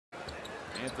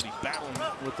Anthony battling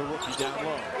with the rookie down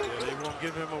low. Yeah, they won't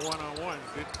give him a one-on-one.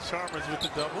 Good Chalmers with the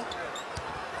double.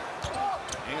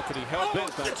 Anthony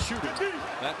hell-bent on shooting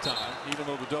that time, even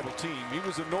though the double team. He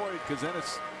was annoyed because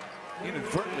Ennis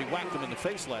inadvertently whacked him in the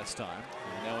face last time.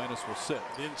 And now Ennis will sit.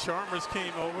 Then Chalmers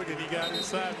came over, then he got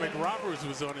inside. McRoberts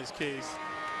was on his case.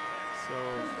 So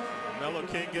Melo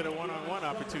can't get a one-on-one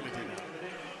opportunity now.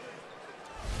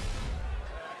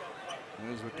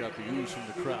 There's what got the ooze from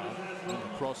the crowd. And the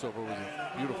crossover was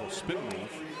a beautiful spin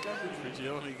move.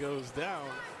 Prigioni goes down.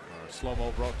 Our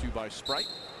slow-mo brought to you by Sprite.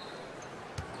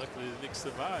 Luckily the Knicks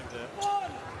survived that.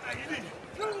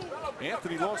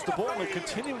 Anthony lost the ball and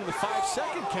continuing the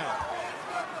 5-second count.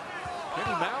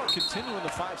 Kenny Melo continuing the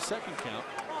 5-second count.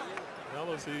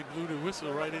 Melo said he blew the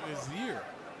whistle right in his ear.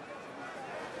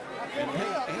 And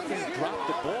Anthony dropped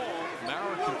the ball.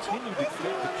 Maurer continued to get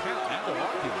the count and the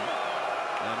argument.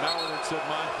 And Maurer said,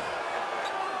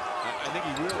 I think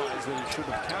he realized that he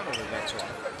shouldn't have counted it, that's why.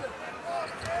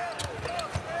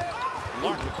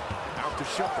 Larkin out to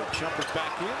Shumpert. Shumpert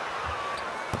back in.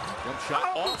 Jump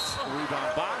shot off.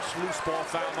 Rebound Bosch. Loose ball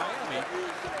foul Miami.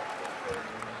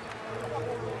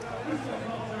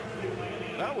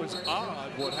 That was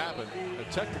odd what happened.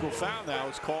 A technical foul now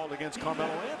is called against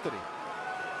Carmelo Anthony.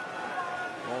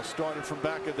 All started from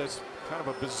back at this kind of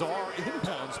a bizarre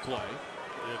inbounds play.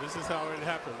 Yeah, this is how it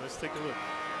happened. Let's take a look.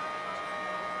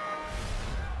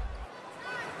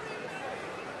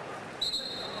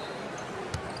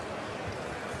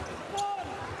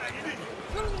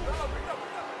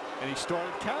 And he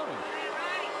started counting.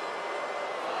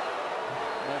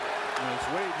 Well, as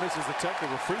Wade misses the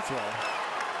technical free throw.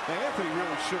 Now, Anthony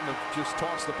really shouldn't have just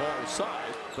tossed the ball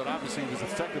aside, but obviously he was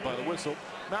affected by the whistle.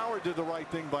 Maurer did the right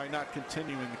thing by not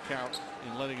continuing the count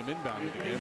and letting him inbound it again.